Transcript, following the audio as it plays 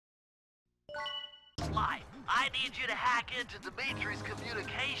Sly, I need you to hack into Dimitri's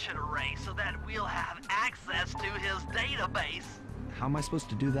communication array so that we'll have access to his database. How am I supposed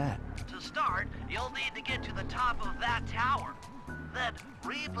to do that? To start, you'll need to get to the top of that tower. Then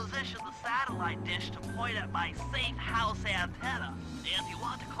reposition the satellite dish to point at my safe house antenna. If you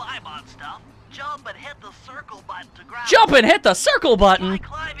want to climb on stuff, jump and hit the circle button to grab Jump and hit the circle button! Try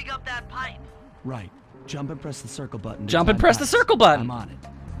climbing up that pipe. Right. Jump and press the circle button. Jump and press the circle button. I'm on it.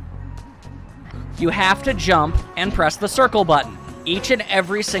 You have to jump and press the circle button. Each and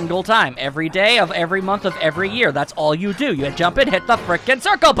every single time. Every day of every month of every year. That's all you do. You jump and hit the frickin'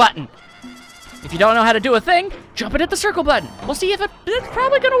 circle button. If you don't know how to do a thing, jump and hit the circle button. We'll see if it's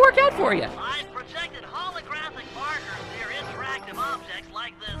probably gonna work out for you. I've projected holographic markers near interactive objects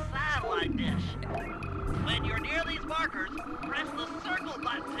like this satellite dish. When you're near these markers, press the circle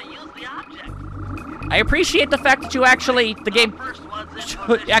button to use the object. I appreciate the fact that you actually, the game First one's in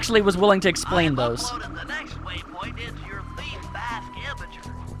position. actually was willing to explain I've those. uploaded the next waypoint into your Thief Mask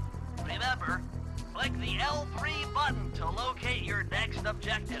imager. Remember, click the L3 button to locate your next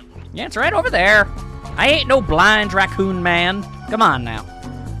objective. Yeah, it's right over there. I ain't no blind raccoon man. Come on now.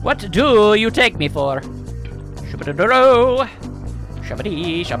 What do you take me for? Shabba-da-da-do.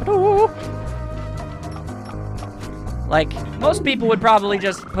 Shabba-dee, shabba-doo. Like, most people would probably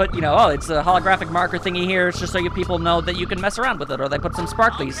just put, you know, oh, it's a holographic marker thingy here. It's just so you people know that you can mess around with it, or they put some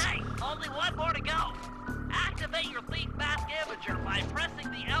sparklies. Okay, only one more to go. Activate your Thief Mask imager by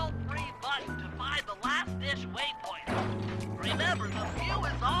pressing the L3 button to find the last dish waypoint. Remember, the view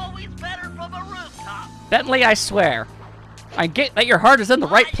is always better from a rooftop. Bentley, I swear. I get that your heart is in the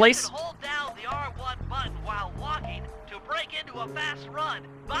right You place. can hold down the R1 button while walking to break into a fast run,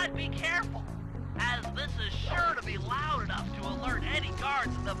 but be careful, as this is sure to be loud enough to alert any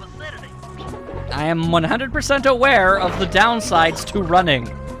guards in the vicinity. I am 100% aware of the downsides to running.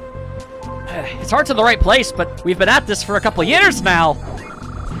 It's heart's in the right place, but we've been at this for a couple years now.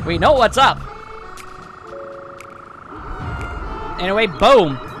 We know what's up. Anyway,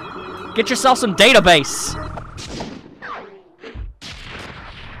 boom. Get yourself some database.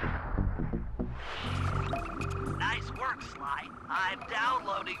 Nice work, Sly. I'm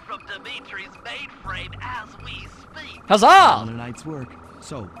downloading from Dimitri's mainframe as we speak. On Huzzah! a night's work.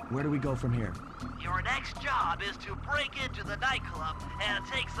 So, where do we go from here? Your next job is to break into the nightclub and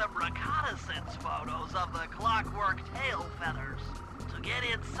take some reconnaissance photos of the Clockwork Tail Feathers. To get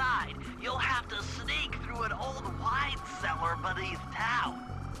inside, you'll have to sneak through an old wine cellar beneath town.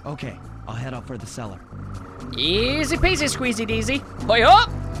 Okay, I'll head up for the cellar. Easy peasy squeezy deezy. Hoy up!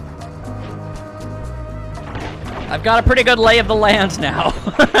 I've got a pretty good lay of the land now.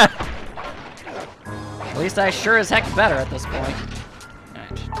 At least I sure as heck better at this point.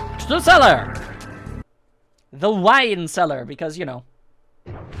 Alright. To the cellar! The wine cellar, because, you know,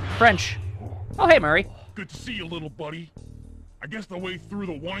 French. Oh, hey, Murray. Good to see you, little buddy. I guess the way through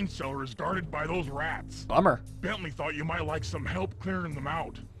the wine cellar is guarded by those rats. Bummer. Bentley thought you might like some help clearing them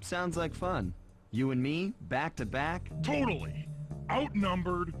out. Sounds like fun. You and me, back to back? Totally.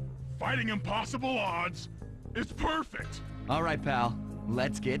 Outnumbered, fighting impossible odds. It's perfect. All right, pal.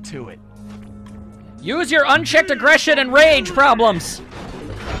 Let's get to it. Use your unchecked aggression and rage problems.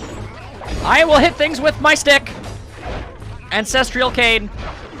 I will hit things with my stick. Ancestral cane.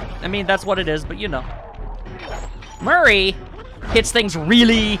 I mean, that's what it is, but you know. Murray hits things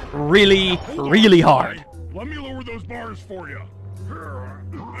really, really, really hard. Let me lower those bars for you.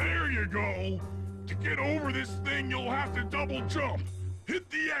 There you go. To get over this thing, you'll have to double jump. Hit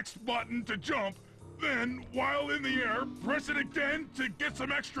the X button to jump, then, while in the air, press it again to get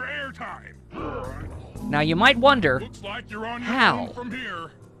some extra air time. Now you might wonder, Looks like you're on your How? own from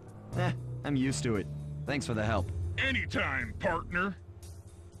here. I'm used to it. Thanks for the help. Anytime, partner.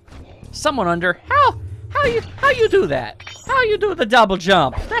 someone under, how you do that? How you do the double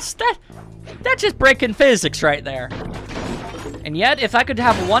jump? That's just breaking physics right there. And yet, if I could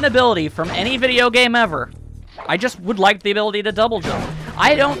have one ability from any video game ever, I just would like the ability to double jump.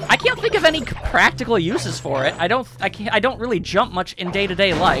 I can't think of any practical uses for it. I don't really jump much in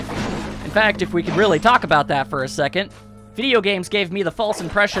day-to-day life. In fact, if we could really talk about that for a second, video games gave me the false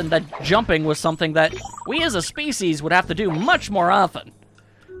impression that jumping was something that we as a species would have to do much more often.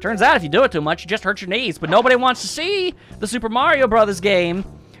 Turns out if you do it too much, you just hurt your knees, but nobody wants to see the Super Mario Brothers game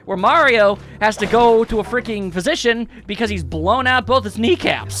where Mario has to go to a freaking physician because he's blown out both his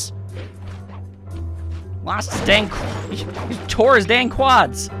kneecaps. Lost his dang... He tore his dang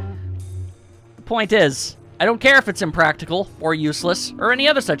quads. The point is, I don't care if it's impractical, or useless, or any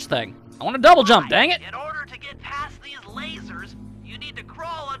other such thing. I want to double jump, dang it! In order to get past these lasers, you need to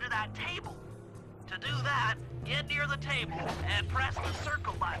crawl under that table. To do that, get near the table and press the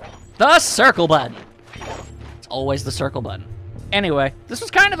circle button. The circle button. always the circle button. Anyway, this was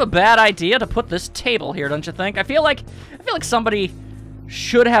kind of a bad idea to put this table here, don't you think? I feel like somebody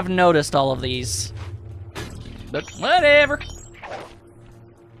should have noticed all of these. But whatever.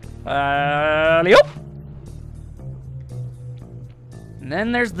 Yep. And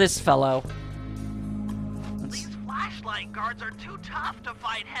then there's this fellow. These flashlight guards are too tough to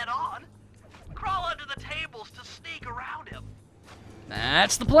fight head-on. Crawl under the tables to sneak around him.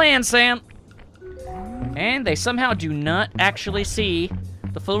 That's the plan, Sam. And they somehow do not actually see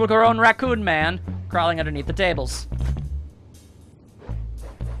the full-grown raccoon man crawling underneath the tables.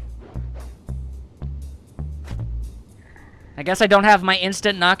 I guess I don't have my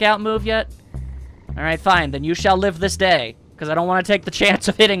instant knockout move yet? Alright, fine. Then you shall live this day. Because I don't want to take the chance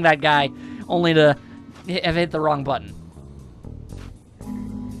of hitting that guy, only to have hit the wrong button.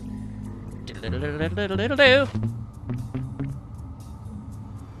 Diddle-diddle-diddle-diddle-diddle-doo.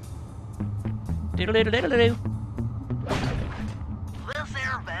 Diddle-diddle-diddle-doo. This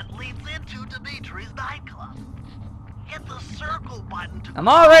air vent leads into Dimitri's nightclub. Hit the circle button to... I'm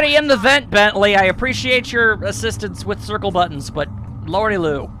already in the vent, Bentley. I appreciate your assistance with circle buttons, but lordy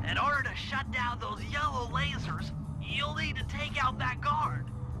Lou. In order to shut down those yellow lasers, you'll need to take out that guard.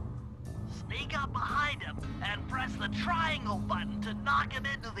 Sneak up behind him and press the triangle button to knock him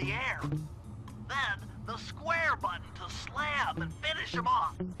into the air. Then the square button to slam and finish him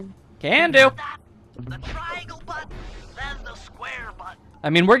off. Can do. The triangle button, then the square button. I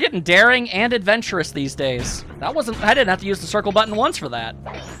mean, we're getting daring and adventurous these days. I didn't have to use the circle button once for that.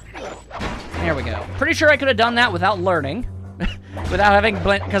 There we go. Pretty sure I could have done that without learning. Without having,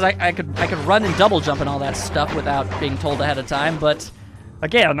 because I could run and double jump and all that stuff without being told ahead of time, but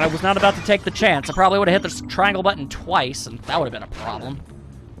again, I was not about to take the chance. I probably would have hit the triangle button twice, and that would have been a problem.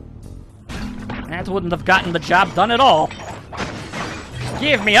 That wouldn't have gotten the job done at all.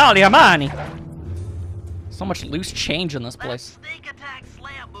 Give me all your money. So much loose change in this place. That sneak attack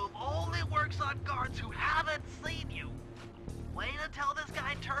slam move only works on guards who haven't seen you. Wait until this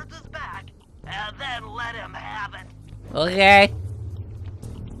guy turns his back, and then let him have it. Okay.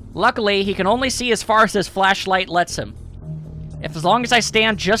 Luckily, he can only see as far as his flashlight lets him. As long as I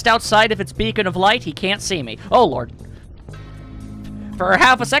stand just outside of its beacon of light, he can't see me. Oh, Lord. For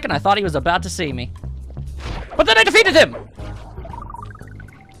half a second, I thought he was about to see me. But then I defeated him!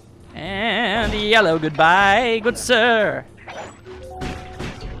 And yellow, goodbye, good sir.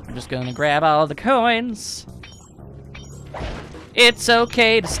 I'm just gonna grab all the coins. It's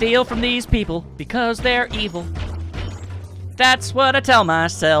okay to steal from these people because they're evil. That's what I tell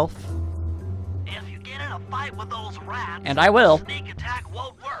myself. If you get in a fight with those rats, And I will. sneak attack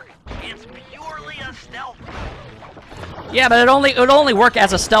won't work. It's purely a stealth move. Yeah, but it would only work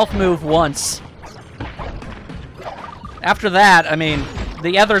as a stealth move once. After that, I mean,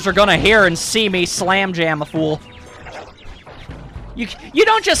 the others are gonna hear and see me slam jam a fool. You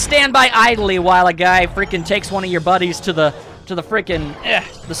don't just stand by idly while a guy freaking takes one of your buddies to the freaking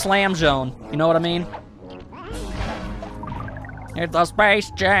the slam zone. You know what I mean? It's the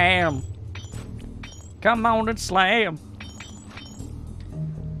Space Jam. Come on and slam.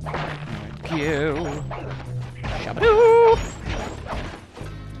 Thank you. Shabadoo.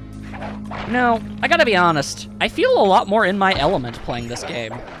 No, I gotta be honest. I feel a lot more in my element playing this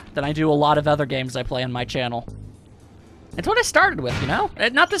game than I do a lot of other games I play on my channel. It's what I started with, you know?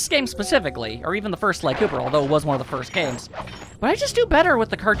 Not this game specifically, or even the first Sly Cooper, although it was one of the first games. But I just do better with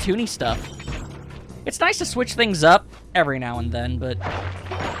the cartoony stuff. It's nice to switch things up every now and then, but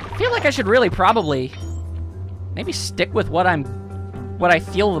I feel like I should really probably maybe stick with what I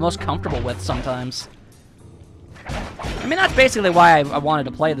feel the most comfortable with sometimes. I mean, that's basically why I wanted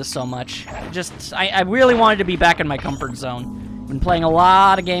to play this so much. I really wanted to be back in my comfort zone. Been playing a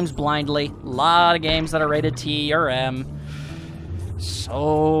lot of games blindly, a lot of games that are rated T or M.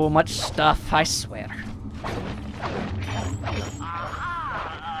 So much stuff, I swear.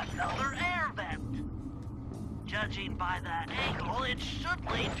 Aha! Another air vent. Judging by that angle, it should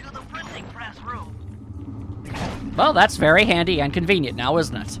lead to the printing press room. Well, that's very handy and convenient now,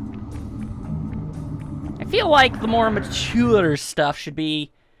 isn't it? I feel like the more mature stuff should be,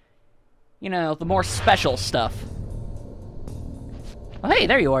 you know, the more special stuff. Oh, hey,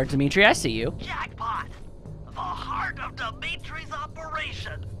 there you are, Dimitri. I see you. Jackpot! The heart of Dimitri's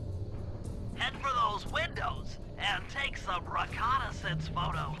operation. Head for those windows and take some reconnaissance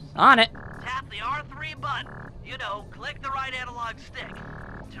photos. On it. Tap the R3 button. You know, click the right analog stick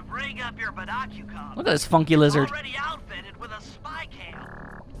to bring up your binocucom. Look at this funky lizard. Already outfitted with a spy cam.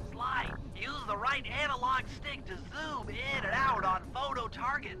 Slide. Use the right analog stick to zoom in and out on photo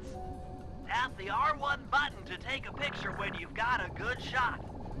targets. Tap the R1 button to take a picture when you've got a good shot.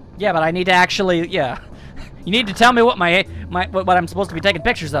 Yeah, but I need to actually, yeah. You need to tell me what what I'm supposed to be taking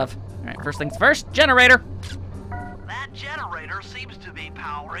pictures of. All right, first things first, generator. That generator seems to be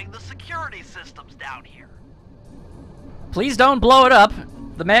powering the security systems down here. Please don't blow it up.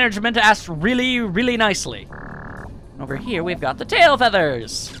 The management asked really, really nicely. Over here, we've got the tail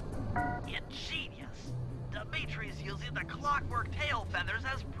feathers. Ingenious. Dimitri's using the clockwork tail feathers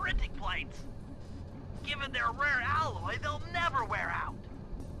as printing plates. Given their rare alloy, they'll never wear out.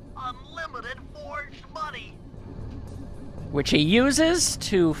 Unlimited forged money. Which he uses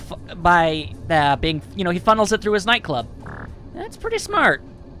to, he funnels it through his nightclub. That's pretty smart.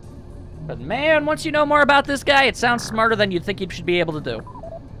 But man, once you know more about this guy, it sounds smarter than you'd think you should be able to do.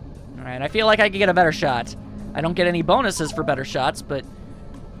 All right, I feel like I could get a better shot. I don't get any bonuses for better shots, but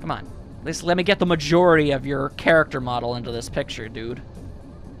come on. At least let me get the majority of your character model into this picture, dude.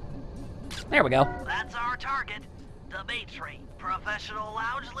 There we go. That's our target. Dimitri, professional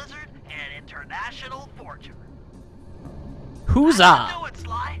lounge lizard and international forger. Huzzah! Do it,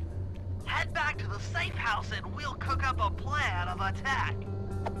 Sly. Head back to the safe house and we'll cook up a plan of attack.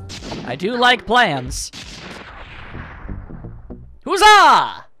 I do like plans.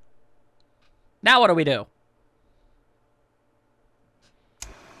 Huzzah! Now what do we do?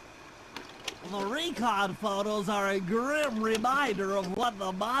 The recon photos are a grim reminder of what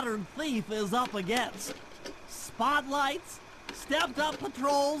the modern thief is up against. Spotlights, stepped-up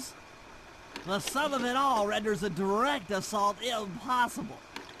patrols. The sum of it all renders a direct assault impossible.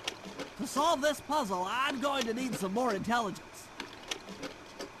 To solve this puzzle, I'm going to need some more intelligence.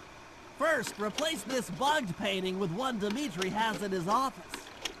 First, replace this bugged painting with one Dimitri has in his office.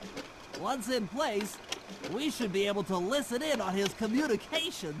 Once in place, we should be able to listen in on his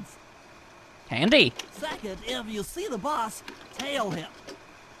communications. Handy. Second, if you see the boss, tail him.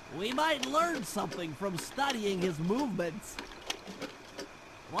 We might learn something from studying his movements.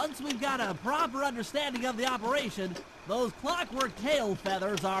 Once we've got a proper understanding of the operation, those clockwork tail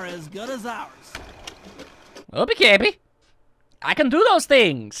feathers are as good as ours. Okay, I can do those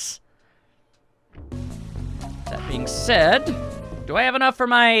things. That being said, do I have enough for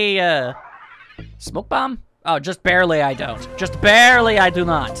my smoke bomb? Oh, just barely I don't. Just barely I do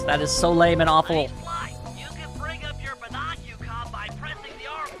not. That is so lame and awful. Hey, Sly, you can bring up your binocucom by pressing the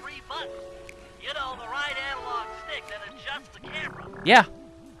R3 button. You know, the right analog stick that adjusts the camera. Yeah.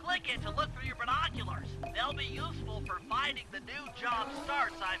 Click it to look through your binoculars. They'll be useful for finding the new job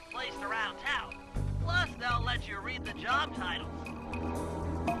starts I've placed around town. Plus, they'll let you read the job titles.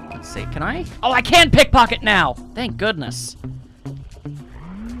 Let's see, can I? Oh, I can pickpocket now! Thank goodness.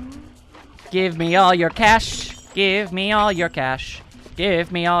 Give me all your cash. Give me all your cash.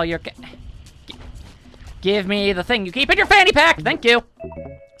 Give me all your Give me the thing you keep in your fanny pack. Thank you.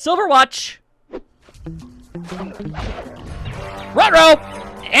 Silver watch. Ruh-roh!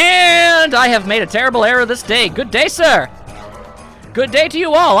 And I have made a terrible error this day. Good day, sir. Good day to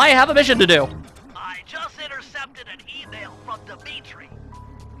you all. I have a mission to do. I just intercepted an email from Dimitri.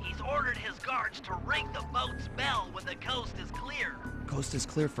 He's ordered his guards to ring the boat's bell when the coast is clear. Coast is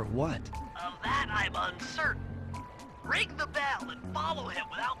clear for what? Of that, I'm uncertain. Ring the bell and follow him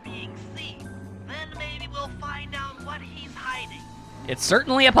without being seen. Then maybe we'll find out what he's hiding. It's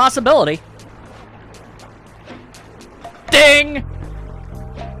certainly a possibility. Ding!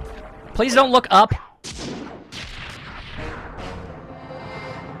 Please don't look up.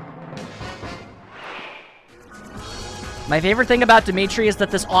 My favorite thing about Dimitri is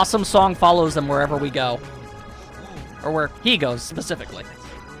that this awesome song follows him wherever we go. Or where he goes, specifically.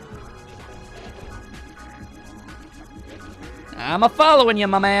 I'm a-following you,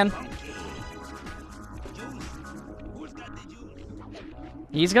 my man.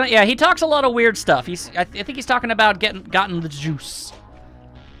 He's gonna, yeah, he talks a lot of weird stuff. I think he's talking about gotten the juice.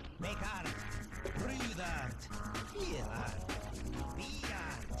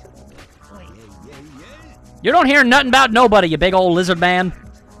 You don't hear nothing about nobody, you big old lizard man.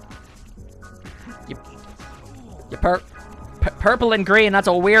 You purple and green, that's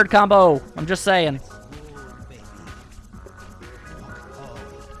a weird combo. I'm just saying.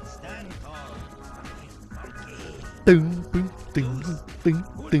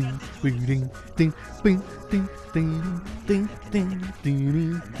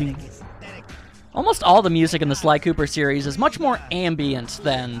 Almost all the music in the Sly Cooper series is much more ambient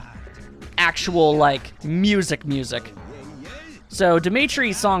than actual, like, music. So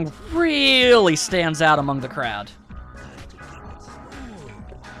Dimitri's song really stands out among the crowd.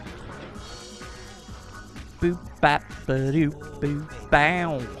 Boop bap ba doop boop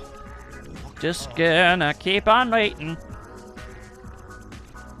bow. Just gonna keep on waiting.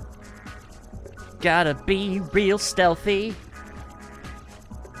 Gotta be real stealthy.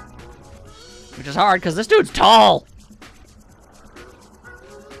 Which is hard, because this dude's tall.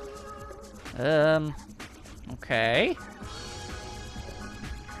 Okay.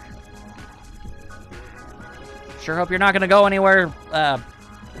 Sure hope you're not going to go anywhere,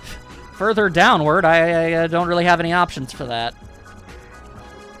 further downward. I don't really have any options for that.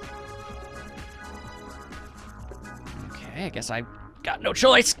 Okay, I guess I got no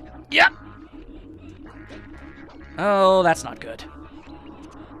choice. Yep. Oh, that's not good.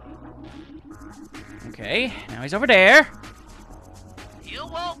 Okay, now he's over there. You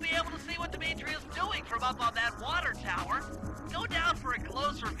won't be able to see what Dimitri is doing from up on that water tower. Go down for a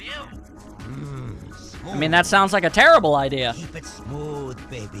closer view. I mean, that sounds like a terrible idea. Keep it smooth,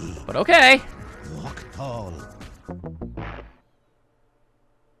 baby. But okay. Walk tall.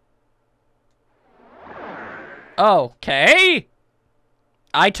 Okay.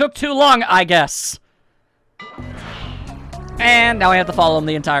 I took too long, I guess. And now I have to follow him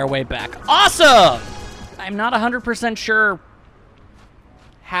the entire way back. Awesome! I'm not 100% sure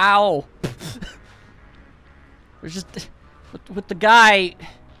how. There's just with the guy.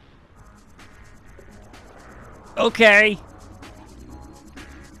 Okay.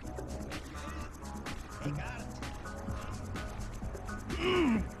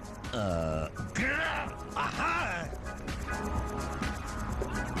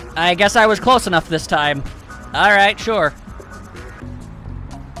 I guess I was close enough this time. Alright, sure.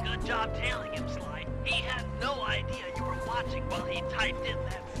 Good job tailing him, Sly. He had no idea you were watching while he typed in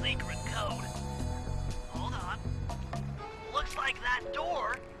that secret code. Hold on. Looks like that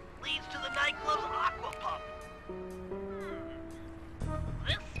door leads to the nightclub's aqua pump.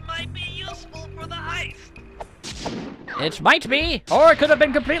 This might be useful for the heist. It might be, or it could have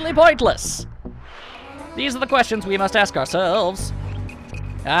been completely pointless. These are the questions we must ask ourselves.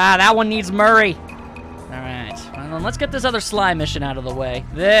 Ah, that one needs Murray. Alright, well, then let's get this other Sly mission out of the way.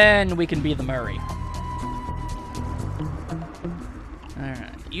 Then we can be the Murray.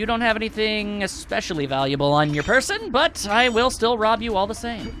 Alright, you don't have anything especially valuable on your person, but I will still rob you all the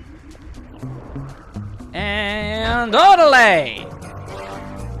same. And odele!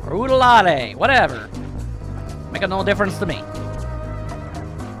 Or oodalade, whatever. Making no difference to me.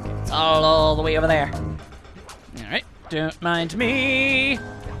 It's all the way over there. Alright, don't mind me.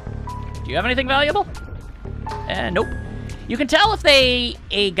 Do you have anything valuable? Nope. You can tell if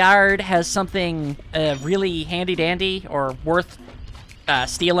a guard has something really handy-dandy or worth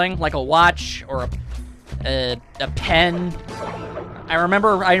stealing, like a watch or a pen. I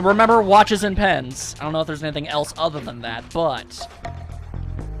remember watches and pens. I don't know if there's anything else other than that, but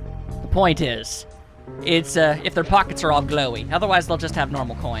the point is, it's if their pockets are all glowy. Otherwise, they'll just have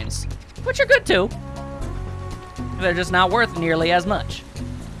normal coins, which are good too. They're just not worth nearly as much.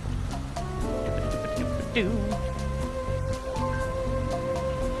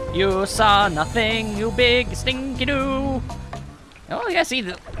 You saw nothing, you big stinky doo. Oh yeah, see,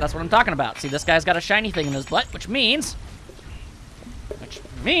 that's what I'm talking about. See, this guy's got a shiny thing in his butt, which means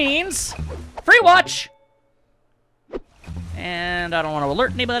free watch. And I don't want to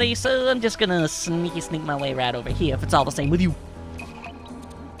alert anybody, so I'm just gonna sneak my way right over here if it's all the same with you.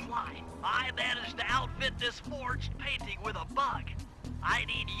 Fly, I managed to outfit this forged painting with a bug. I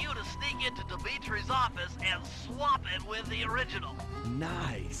need you to sneak into Dimitri's office and swap it with the original.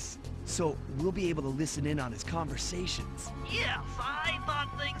 Nice. So we'll be able to listen in on his conversations. Yes, I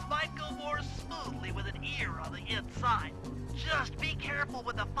thought things might go more smoothly with an ear on the inside. Just be careful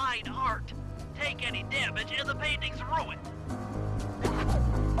with the fine art. Take any damage and the painting's ruined.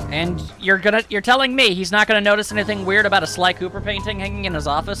 And you're telling me he's not gonna notice anything weird about a Sly Cooper painting hanging in his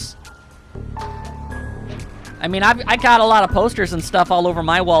office? I mean, I got a lot of posters and stuff all over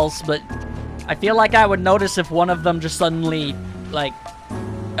my walls, but I feel like I would notice if one of them just suddenly, like,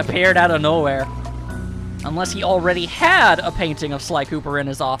 appeared out of nowhere. Unless he already had a painting of Sly Cooper in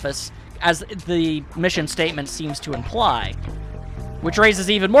his office, as the mission statement seems to imply. Which raises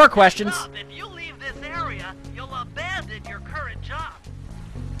even more questions. Stop. If you leave this area, you'll abandon your current job.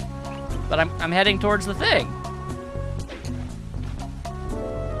 But I'm heading towards the thing.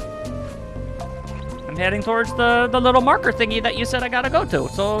 I'm heading towards the little marker thingy that you said I gotta go to,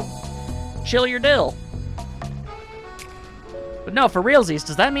 so chill your dill. But no, for realsies,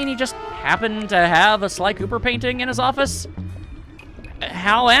 does that mean he just happened to have a Sly Cooper painting in his office?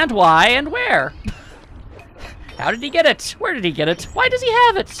 How and why and where? How did he get it? Where did he get it? Why does he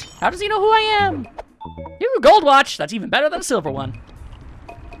have it? How does he know who I am? Ooh, gold watch. That's even better than a silver one.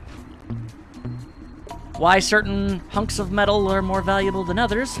 Why certain hunks of metal are more valuable than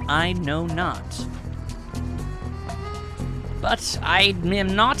others, I know not. But I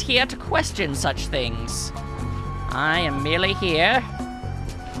am not here to question such things. I am merely here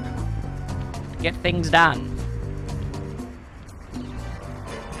get things done.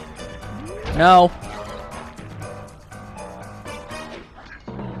 No.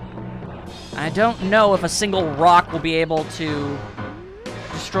 I don't know if a single rock will be able to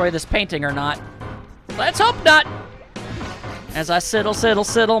destroy this painting or not. Let's hope not. As I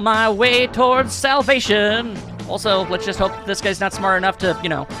sidle my way towards salvation. Also, let's just hope that this guy's not smart enough to, you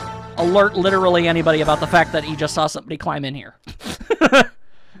know, alert literally anybody about the fact that he just saw somebody climb in here.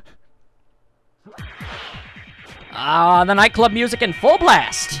 Ah, the nightclub music in full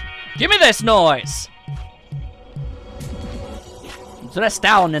blast. Give me this noise. Dress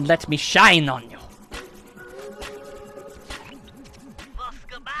down and let me shine on you. The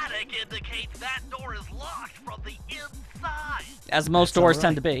schematic indicates that door is locked from the inside. As most doors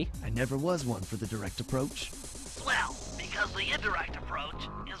tend to be. I never was one for the direct approach. Well, because the indirect approach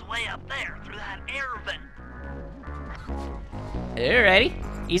is way up there through that air vent. Alrighty.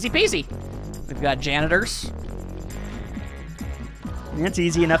 Easy peasy. We've got janitors. That's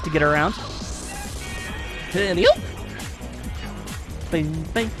easy enough to get around.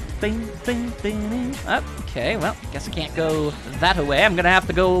 Okay, well, guess I can't go that way. I'm gonna have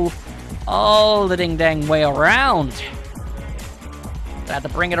to go all the ding-dang way around. I have to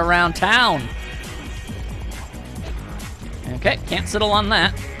bring it around town. Okay, can't settle on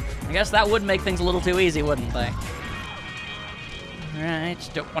that. I guess that would make things a little too easy, wouldn't they? Alright,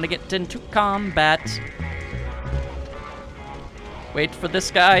 don't want to get into combat. Wait for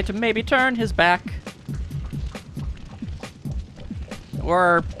this guy to maybe turn his back.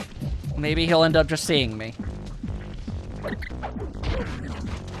 Or maybe he'll end up just seeing me.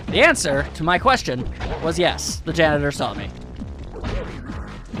 The answer to my question was yes, the janitor saw me.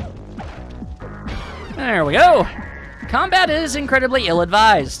 There we go. Combat is incredibly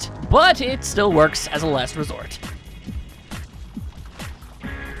ill-advised, but it still works as a last resort.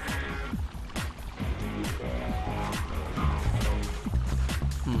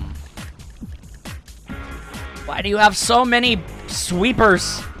 Why do you have so many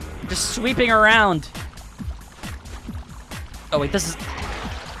sweepers just sweeping around? Oh wait, this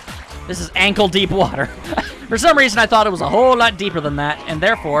is ankle deep water. For some reason I thought it was a whole lot deeper than that, and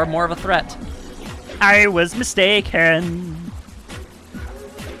therefore more of a threat. I was mistaken.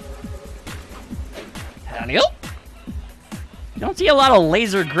 Daniel? You don't see a lot of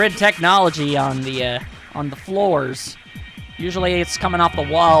laser grid technology on the floors. Usually it's coming off the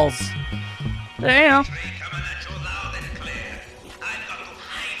walls. But, you know.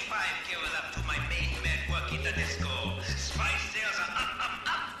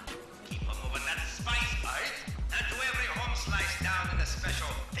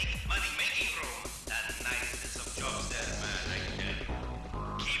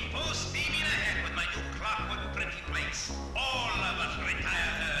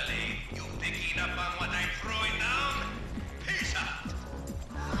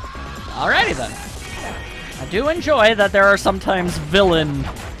 Alrighty then. I do enjoy that there are sometimes villain,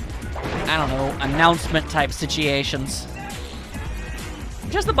 I don't know, announcement type situations.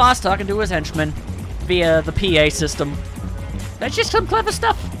 Just the boss talking to his henchmen via the PA system. That's just some clever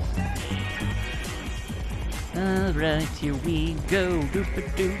stuff. Alright, here we go.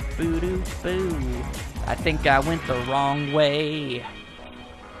 Doop-a-doop-a-doop-a-doo. I think I went the wrong way.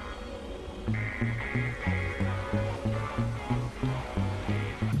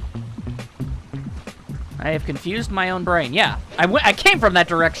 I have confused my own brain. Yeah, I came from that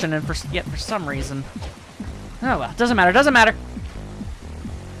direction, and for some reason. Oh well, doesn't matter, doesn't matter.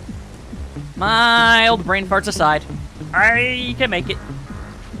 My old brain farts aside. I can make it.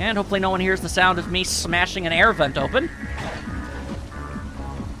 And hopefully no one hears the sound of me smashing an air vent open.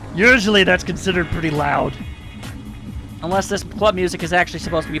 Usually that's considered pretty loud. Unless this club music is actually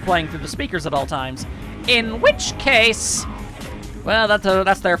supposed to be playing through the speakers at all times. In which case, well,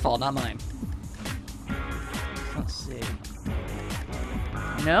 that's their fault, not mine. Let's see.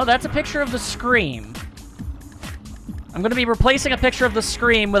 No, that's a picture of the Scream. I'm going to be replacing a picture of the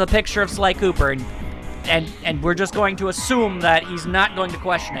Scream with a picture of Sly Cooper, and we're just going to assume that he's not going to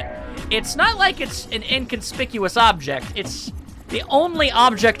question it. It's not like it's an inconspicuous object. It's the only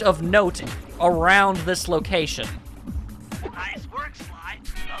object of note around this location. Nice work, Sly. The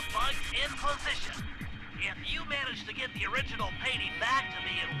bug's in position. If you manage to get the original painting back to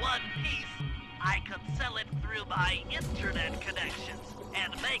me in one piece, I could sell it through my internet connections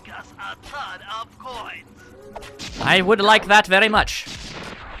and make us a ton of coins. I would like that very much.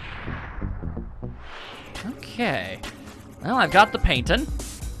 Okay. Well, I've got the painting.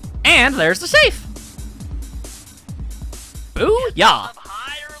 And there's the safe. Booyah! Some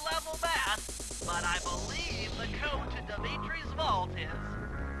higher level math, but I believe the code to Dimitri's vault is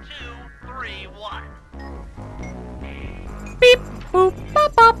 2, 3, 3, 1. Beep, boop,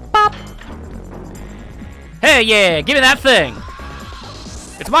 bop, bop, bop. Hey, yeah, give me that thing.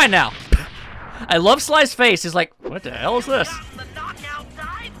 It's mine now. I love Sly's face. He's like, what the hell is this? The knockout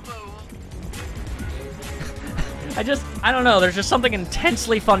dive move. I don't know. There's just something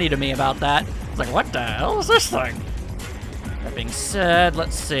intensely funny to me about that. It's like, what the hell is this thing? That being said,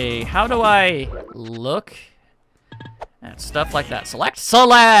 let's see. How do I look at stuff like that? Select?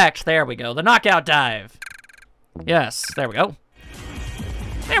 Select! There we go. The knockout dive. Yes, there we go.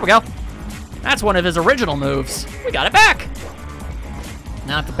 There we go. That's one of his original moves. We got it back.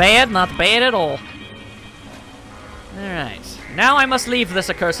 Not bad at all. Alright. Now I must leave this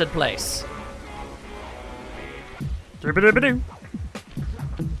accursed place.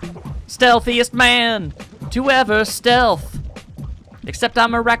 Stealthiest man to ever stealth. Except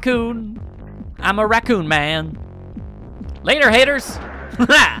I'm a raccoon. I'm a raccoon man. Later, haters.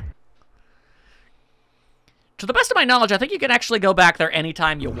 To the best of my knowledge, I think you can actually go back there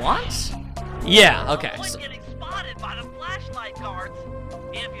anytime you want. Yeah, okay. Avoid getting spotted by the flashlight guards.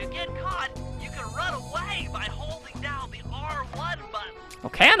 If you get caught, you can run away by holding down the R1 button. Oh,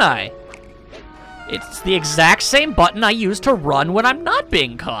 can I? It's the exact same button I use to run when I'm not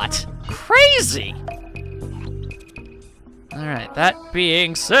being caught. Crazy! Alright, that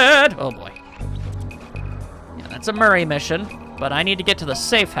being said... Oh boy. Yeah, that's a Murray mission, but I need to get to the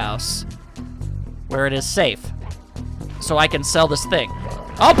safe house, where it is safe, so I can sell this thing.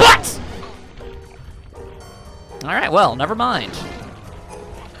 Oh, but! Alright, well, never mind.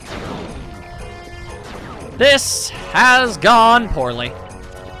 This has gone poorly.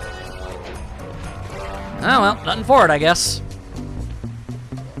 Oh well, nothing for it, I guess.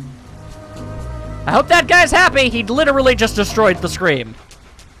 I hope that guy's happy. He literally just destroyed the Scream.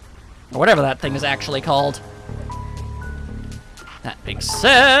 Or whatever that thing is actually called. That being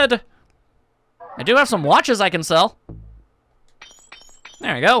said, I do have some watches I can sell.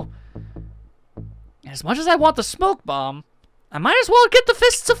 There we go. As much as I want the smoke bomb, I might as well get the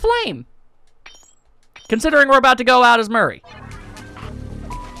Fists of Flame. Considering we're about to go out as Murray.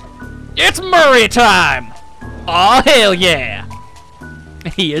 It's Murray time! Aw, hell yeah!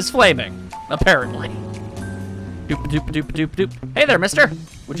 He is flaming, apparently. Doop doop doop doop doop. Hey there, mister.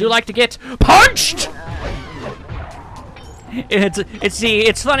 Would you like to get punched?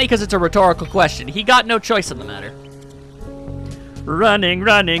 It's funny because it's a rhetorical question. He got no choice in the matter. Running,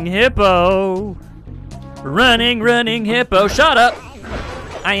 running hippo. Running, running hippo. Shut up.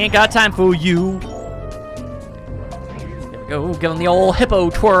 I ain't got time for you. There we go. Give him the old hippo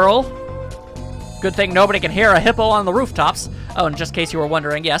twirl. Good thing nobody can hear a hippo on the rooftops. Oh, and just in case you were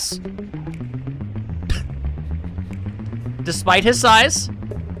wondering, yes. Despite his size,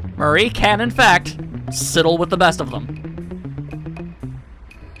 Murray can, in fact, sidle with the best of them.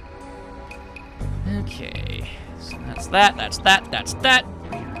 Okay. So that's that, that's that, that's that.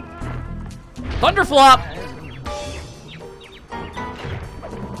 Thunderflop!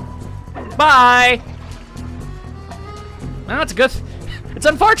 Bye! Well, that's good. It's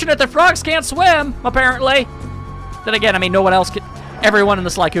unfortunate that frogs can't swim, apparently. Then again, I mean, no one else can. Everyone in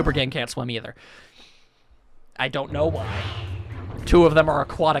the Sly Cooper gang can't swim either. I don't know why. Two of them are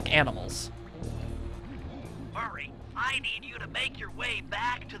aquatic animals. Murray, I need you to make your way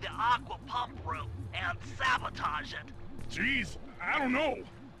back to the aqua pump room and sabotage it. Jeez, I don't know.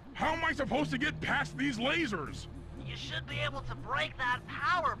 How am I supposed to get past these lasers? You should be able to break that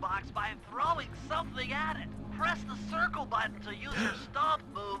power box by throwing something at it. Press the circle button to use your stomp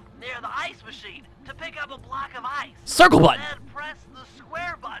move near the ice machine to pick up a block of ice. Circle button! Then press the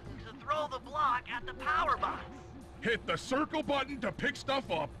square button to throw the block at the power box. Hit the circle button to pick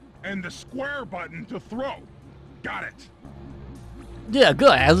stuff up, and the square button to throw. Got it. Yeah, good.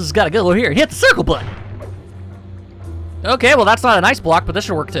 I just gotta go over here and hit the circle button. Okay, well that's not an ice block, but this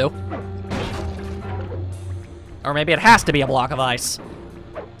should work too. Or maybe it has to be a block of ice.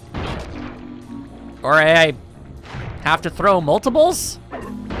 Or I have to throw multiples?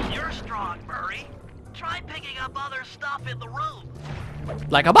 You're strong, Murray. Try picking up other stuff in the room.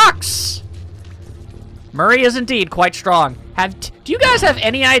 Like a box! Murray is indeed quite strong. Do you guys have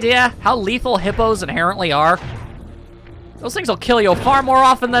any idea how lethal hippos inherently are? Those things will kill you far more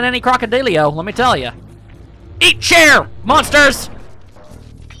often than any crocodilio, let me tell you. Eat chair, monsters!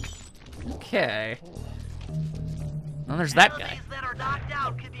 Okay. Well, there's that guy. Enemies that are knocked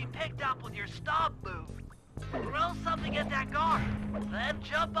out can be picked up with your stomp move. Throw something at that guard, then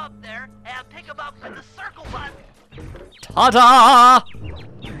jump up there and pick him up with the circle button. Ta-da!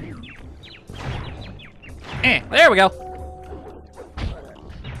 There we go.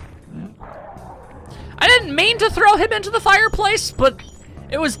 I didn't mean to throw him into the fireplace, but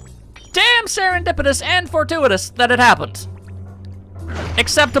it was damn serendipitous and fortuitous that it happened.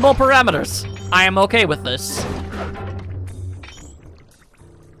 Acceptable parameters. I am okay with this.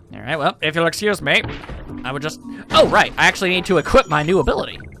 Alright, well, if you'll excuse me, I would just... Oh, right, I actually need to equip my new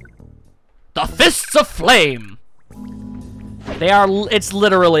ability. The Fists of Flame! It's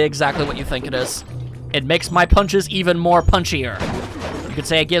literally exactly what you think it is. It makes my punches even more punchier. You could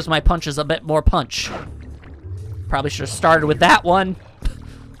say it gives my punches a bit more punch. Probably should have started with that one.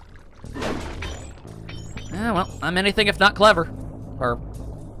 Well, I'm anything if not clever. Or,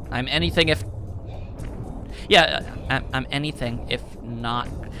 I'm anything if... Yeah, I'm anything if not...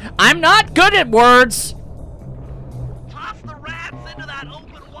 I'm not good at words! Toss the rats into that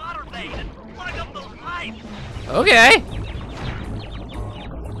open water main and plug up those pipes. Okay.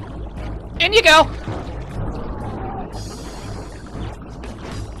 In you go.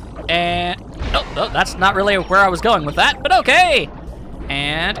 And... Oh, that's not really where I was going with that, but okay.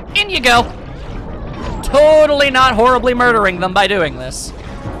 And in you go. Totally not horribly murdering them by doing this.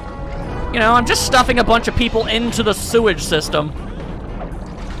 You know, I'm just stuffing a bunch of people into the sewage system.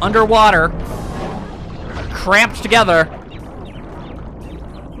 Underwater. Cramped together.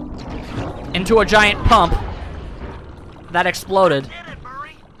 Into a giant pump. That exploded. Did it,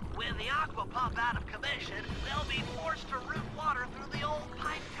 Murray? With the aqua pump out of commission, they'll be forced to route water through the old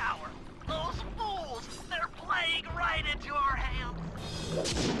pipe tower. Those fools, they're playing right into our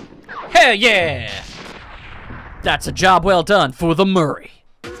hands. Hell yeah! That's a job well done for the Murray.